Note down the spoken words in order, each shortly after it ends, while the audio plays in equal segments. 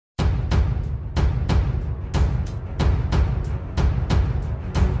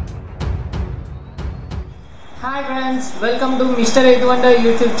Hi friends, welcome to mister 8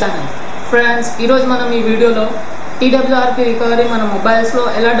 YouTube channel. Friends, ఈరోజు మనం ఈ వీడియోలో టీడబ్ల్యూఆర్పీ రికవరీ మన మొబైల్స్లో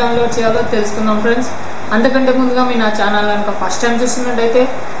ఎలా డౌన్లోడ్ చేయాలో తెలుసుకుందాం ఫ్రెండ్స్. అంతకంటే ముందుగా మీ నా ఛానల్ కనుక ఫస్ట్ టైం చూస్తున్నట్టయితే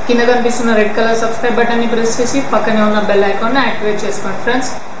కింద కనిపిస్తున్న రెడ్ కలర్ సబ్స్క్రైబ్ బటన్ని ప్రెస్ చేసి పక్కనే ఉన్న బెల్ ఐకాన్ని యాక్టివేట్ చేసుకోండి ఫ్రెండ్స్.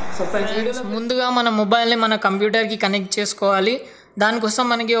 సో ఫ్రెండ్స్, ముందుగా మన మొబైల్ని మన కంప్యూటర్కి కనెక్ట్ చేసుకోవాలి. దానికోసం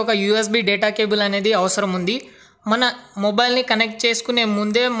మనకి ఒక యూఎస్బి డేటా కేబుల్ అనేది అవసరం ఉంది. మన మొబైల్ని కనెక్ట్ చేసుకునే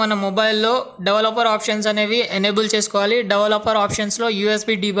ముందే మన మొబైల్లో డెవలపర్ ఆప్షన్స్ అనేవి ఎనేబుల్ చేసుకోవాలి. డెవలపర్ ఆప్షన్స్లో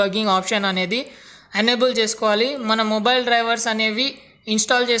యూఎస్బి డీబగ్గింగ్ ఆప్షన్ అనేది ఎనేబుల్ చేసుకోవాలి. మన మొబైల్ డ్రైవర్స్ అనేవి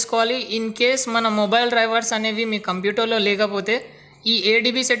ఇన్స్టాల్ చేసుకోవాలి. ఇన్ కేస్ మన మొబైల్ డ్రైవర్స్ అనేవి మీ కంప్యూటర్లో లేకపోతే ఈ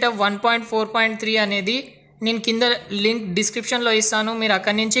ఏడిబి సెటప్ 1.4.3 అనేది నేను కింద లింక్ డిస్క్రిప్షన్లో ఇస్తాను, మీరు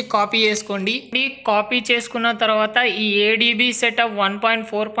అక్కడి నుంచి కాపీ చేసుకోండి. కాపీ చేసుకున్న తర్వాత ఈ ఏడిబి సెటప్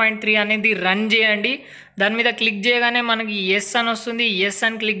 1.4.3 అనేది రన్ చేయండి. దాని మీద క్లిక్ చేయగానే మనకి ఎస్ అని వస్తుంది. ఎస్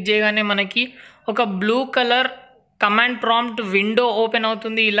అని క్లిక్ చేయగానే మనకి ఒక blue colour command prompt window open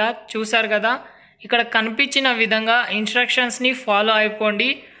అవుతుంది. ఇలా చూసారు కదా, ఇక్కడ కనిపించిన విధంగా ఇన్స్ట్రక్షన్స్ని ఫాలో అయిపోండి.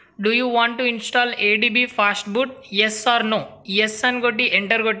 Do you want to install ADB fast boot, yes are no? Yes అని కొట్టి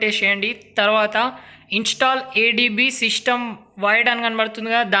ఎంటర్ కొట్టేసేయండి. తర్వాత ఇన్స్టాల్ ఏడిబి సిస్టమ్ వైడ్ అని కనబడుతుంది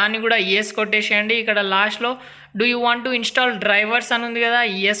కదా, దాన్ని కూడా ఎస్ కొట్టేసేయండి. ఇక్కడ లాస్ట్లో do you want to install drivers అని ఉంది కదా,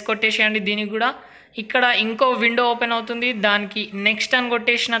 ఎస్ కొట్టేసేయండి. దీనికి కూడా ఇక్కడ ఇంకో విండో ఓపెన్ అవుతుంది, దానికి నెక్స్ట్ అని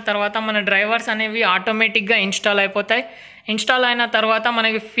కొట్టేసిన తర్వాత మన డ్రైవర్స్ అనేవి ఆటోమేటిక్గా ఇన్స్టాల్ అయిపోతాయి. ఇన్స్టాల్ అయిన తర్వాత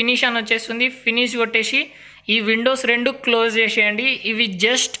మనకి ఫినిష్ అని వచ్చేస్తుంది. ఫినిష్ కొట్టేసి ఈ విండోస్ రెండు క్లోజ్ చేసేయండి. ఇవి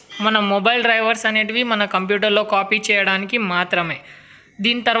జస్ట్ మన మొబైల్ డ్రైవర్స్ అనేటివి మన కంప్యూటర్లో కాపీ చేయడానికి మాత్రమే.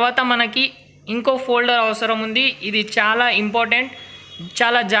 దీని తర్వాత మనకి ఇంకో ఫోల్డర్ అవసరం ఉంది. ఇది చాలా ఇంపార్టెంట్,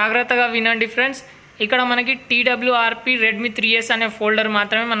 చాలా జాగ్రత్తగా వినండి ఫ్రెండ్స్. ఇక్కడ మనకి TWRP Redmi 3S అనే ఫోల్డర్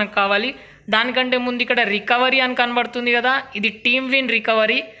మాత్రమే మనకు కావాలి. దానికంటే ముందు ఇక్కడ రికవరీ అని కనబడుతుంది కదా, ఇది teamwin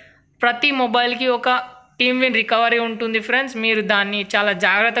రికవరీ. ప్రతి మొబైల్కి ఒక teamwin రికవరీ ఉంటుంది ఫ్రెండ్స్. మీరు దాన్ని చాలా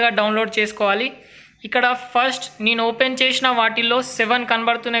జాగ్రత్తగా డౌన్లోడ్ చేసుకోవాలి. ఇక్కడ ఫస్ట్ నేను ఓపెన్ చేసిన వాటిల్లో 7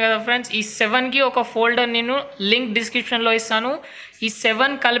 కనబడుతున్నాయి కదా ఫ్రెండ్స్, ఈ 7కి ఒక ఫోల్డర్ నేను లింక్ డిస్క్రిప్షన్లో ఇస్తాను. ఈ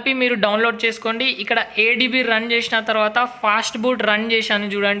 7 కలిపి మీరు డౌన్లోడ్ చేసుకోండి. ఇక్కడ ఏడిబి రన్ చేసిన తర్వాత ఫాస్ట్ బూట్ రన్ చేశాను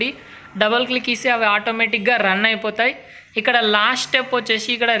చూడండి, డబల్ క్లిక్ ఇస్తే అవి ఆటోమేటిక్గా రన్ అయిపోతాయి. ఇక్కడ లాస్ట్ స్టెప్ వచ్చేసి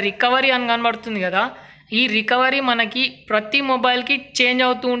ఇక్కడ రికవరీ అని కనబడుతుంది కదా, ఈ రికవరీ మనకి ప్రతి మొబైల్కి చేంజ్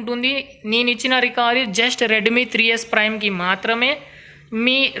అవుతూ ఉంటుంది. నేను ఇచ్చిన రికవరీ జస్ట్ Redmi 3S ప్రైమ్కి మాత్రమే.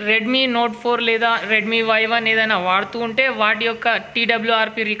 మీ Redmi Note 4 లేదా Redmi Y1 ఏదైనా వాడుతూ ఉంటే వాటి యొక్క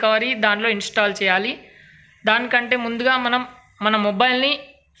TWRP రికవరీ దాంట్లో ఇన్స్టాల్ చేయాలి. దానికంటే ముందుగా మన మొబైల్ని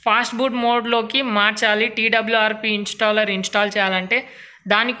ఫాస్ట్ బూట్ మోడ్లోకి మార్చాలి. TWRP ఇన్స్టాల్ చేయాలంటే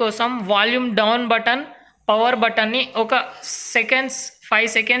దానికోసం వాల్యూమ్ డౌన్ బటన్, పవర్ బటన్ని ఒక 5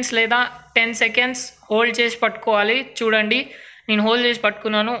 సెకండ్స్ లేదా 10 సెకండ్స్ హోల్డ్ చేసి పట్టుకోవాలి. చూడండి, నేను హోల్డ్ చేసి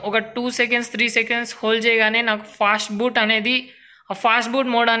పట్టుకున్నాను. ఒక 2 సెకండ్స్ 3 సెకండ్స్ హోల్డ్ చేయగానే నాకు ఫాస్ట్ బూట్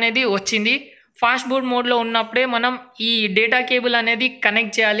మోడ్ అనేది వచ్చింది. ఫాస్ట్ బూట్ మోడ్లో ఉన్నప్పుడే మనం ఈ డేటా కేబుల్ అనేది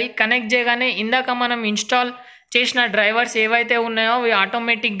కనెక్ట్ చేయాలి. కనెక్ట్ చేయగానే ఇందాక మనం ఇన్స్టాల్ చేసిన డ్రైవర్స్ ఏవైతే ఉన్నాయో అవి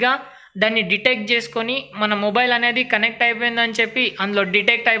ఆటోమేటిక్గా దాన్ని డిటెక్ట్ చేసుకొని మన మొబైల్ అనేది కనెక్ట్ అయిపోయిందని చెప్పి అందులో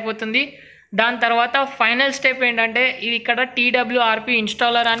డిటెక్ట్ అయిపోతుంది. దాని తర్వాత ఫైనల్ స్టెప్ ఏంటంటే ఇది ఇక్కడ TWRP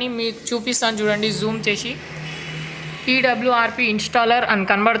ఇన్స్టాలర్ అని మీకు చూపిస్తాను చూడండి, జూమ్ చేసి. TWRP ఇన్స్టాలర్ అని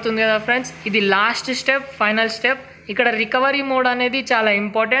కనబడుతుంది కదా ఫ్రెండ్స్, ఇది లాస్ట్ స్టెప్, ఫైనల్ స్టెప్. ఇక్కడ రికవరీ మోడ్ అనేది చాలా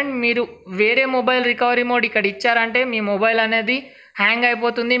ఇంపార్టెంట్. మీరు వేరే మొబైల్ రికవరీ మోడ్ ఇక్కడ ఇచ్చారంటే మీ మొబైల్ అనేది హ్యాంగ్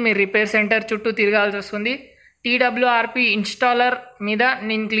అయిపోతుంది, మీరు రిపేర్ సెంటర్ చుట్టూ తిరగాల్సి వస్తుంది. TWRP ఇన్స్టాలర్ మీద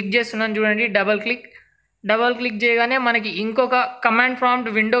నేను క్లిక్ చేస్తున్నాను చూడండి, డబల్ క్లిక్ చేయగానే మనకి ఇంకొక కమాండ్ ప్రాంప్ట్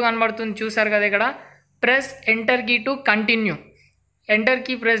విండో కనబడుతుంది చూసారు కదా. ఇక్కడ press enter key to continue. Enter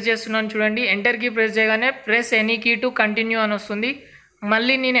key press చేస్తున్నాను చూడండి. ఎంటర్ కీ ప్రెస్ చేయగానే press any key to continue అని వస్తుంది.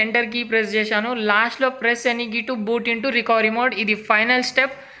 మళ్ళీ నేను ఎంటర్ కీ ప్రెస్ చేశాను. లాస్ట్లో press any key to boot into recovery mode. ఇది ఫైనల్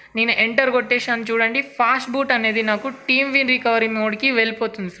స్టెప్. నేను ఎంటర్ కొట్టేశాను చూడండి. ఫాస్ట్ బూట్ అనేది నాకు teamwin రికవరీ మోడ్కి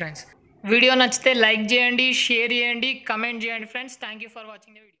వెళ్ళిపోతుంది ఫ్రెండ్స్. వీడియో నచ్చితే లైక్ చేయండి, షేర్ చేయండి, కమెంట్ చేయండి friends. Thank you for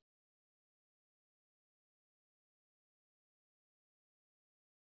watching the video.